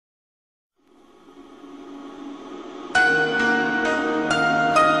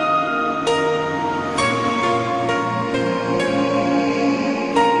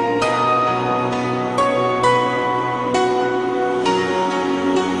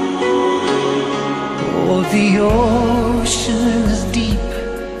The ocean is deep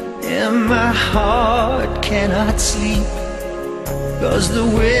and my heart cannot sleep, 'cause the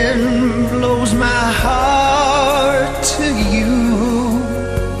wind blows my heart to you,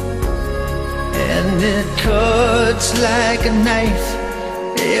 and it cuts like a knife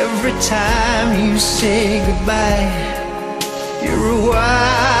every time you say goodbye. You're a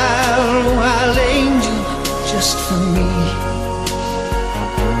wild, wild angel just for me,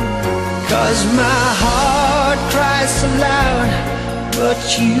 'cause my heart cries so loud, but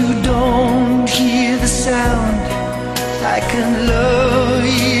you don't hear the sound. I can love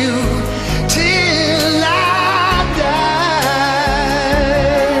you till I die.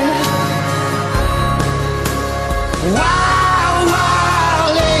 Wild,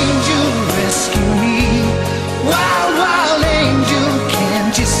 wild angel, rescue me. Wild, wild angel,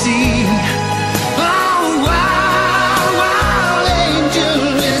 can't you see? Oh, wild, wild angel,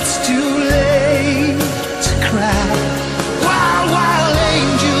 it's too late to cry. Wild, wild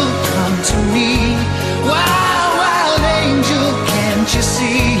angel, come to me. Wild, wild angel, can't you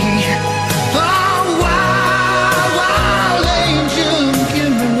see? Oh, wild, wild angel,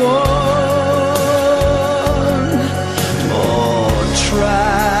 give me one more try.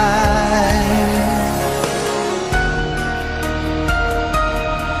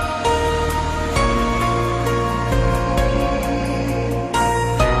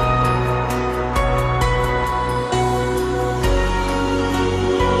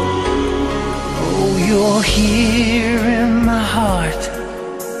 Oh, you're here in my heart,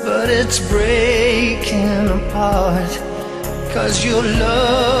 but it's breaking apart, 'cause your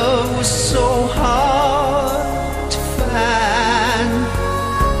love was so hard to find.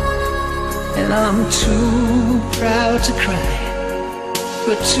 And I'm too proud to cry,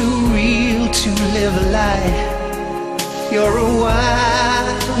 but too real to live a lie. You're a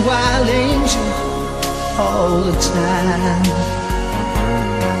wild, wild angel all the time,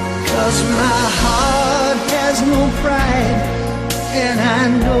 'cause my heart has no pride, and I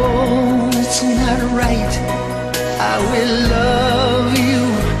know it's not right. I will love you